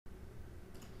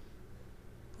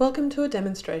Welcome to a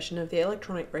demonstration of the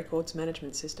Electronic Records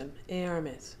Management System,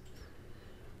 ERMS.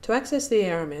 To access the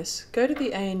ERMS, go to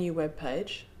the ANU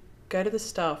webpage, go to the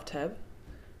Staff tab,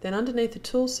 then underneath the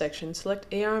Tools section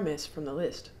select ERMS from the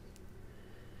list.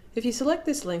 If you select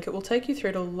this link, it will take you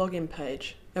through to a login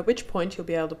page, at which point you'll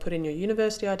be able to put in your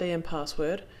university ID and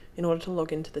password in order to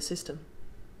log into the system.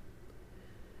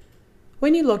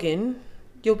 When you log in,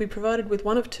 you'll be provided with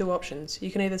one of two options.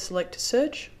 You can either select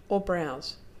Search or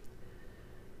Browse.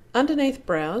 Underneath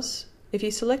Browse, if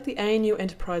you select the ANU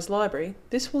Enterprise Library,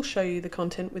 this will show you the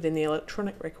content within the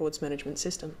Electronic Records Management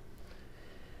System.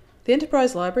 The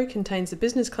Enterprise Library contains the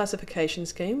Business Classification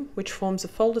Scheme, which forms the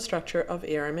folder structure of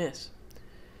ERMS.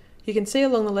 You can see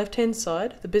along the left-hand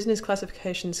side the Business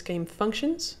Classification Scheme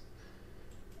functions,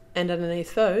 and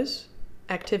underneath those,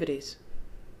 activities.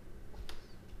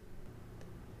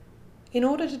 In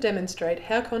order to demonstrate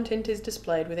how content is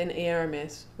displayed within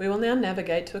ERMS, we will now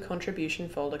navigate to a contribution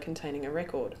folder containing a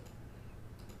record.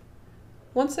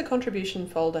 Once the contribution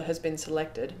folder has been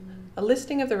selected, a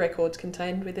listing of the records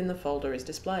contained within the folder is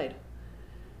displayed.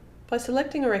 By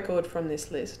selecting a record from this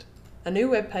list, a new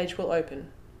web page will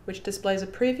open, which displays a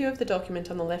preview of the document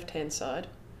on the left-hand side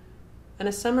and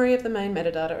a summary of the main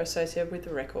metadata associated with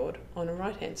the record on the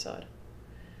right-hand side.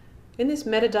 In this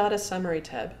Metadata Summary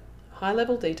tab,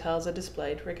 high-level details are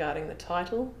displayed regarding the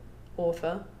title,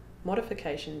 author,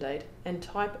 modification date, and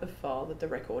type of file that the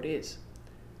record is.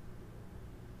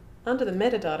 Under the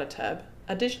Metadata tab,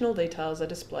 additional details are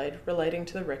displayed relating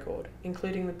to the record,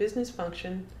 including the business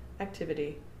function,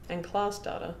 activity, and class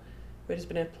data which has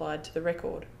been applied to the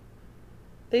record.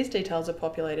 These details are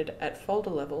populated at folder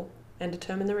level and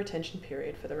determine the retention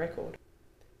period for the record.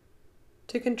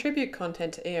 To contribute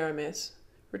content to ERMS,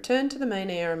 return to the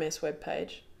main ERMS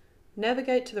webpage,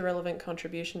 navigate to the relevant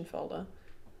contribution folder,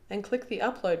 and click the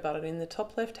Upload button in the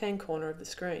top left-hand corner of the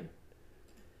screen.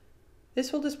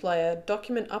 This will display a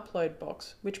Document Upload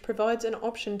box, which provides an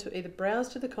option to either browse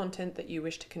to the content that you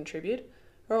wish to contribute,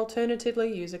 or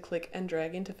alternatively use a click and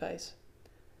drag interface.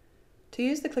 To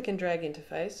use the click and drag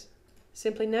interface,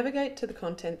 simply navigate to the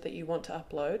content that you want to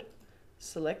upload,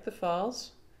 select the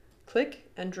files,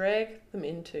 click and drag them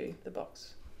into the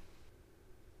box.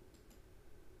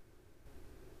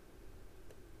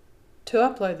 To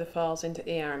upload the files into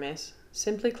ERMS,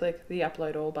 simply click the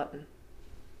Upload All button.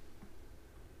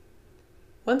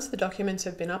 Once the documents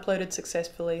have been uploaded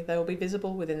successfully, they will be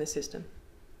visible within the system.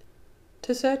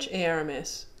 To search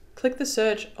ERMS, click the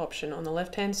Search option on the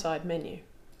left-hand side menu.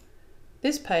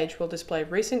 This page will display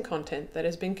recent content that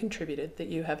has been contributed that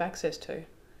you have access to.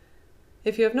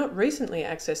 If you have not recently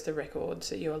accessed the records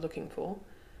that you are looking for,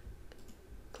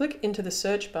 click into the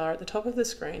search bar at the top of the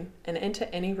screen and enter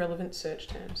any relevant search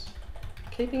terms,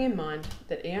 keeping in mind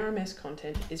that ERMS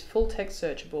content is full text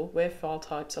searchable where file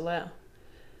types allow.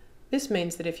 This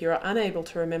means that if you are unable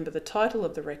to remember the title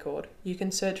of the record, you can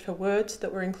search for words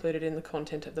that were included in the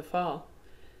content of the file.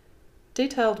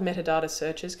 Detailed metadata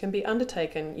searches can be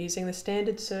undertaken using the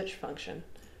standard search function,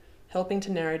 helping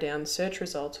to narrow down search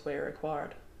results where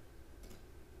required.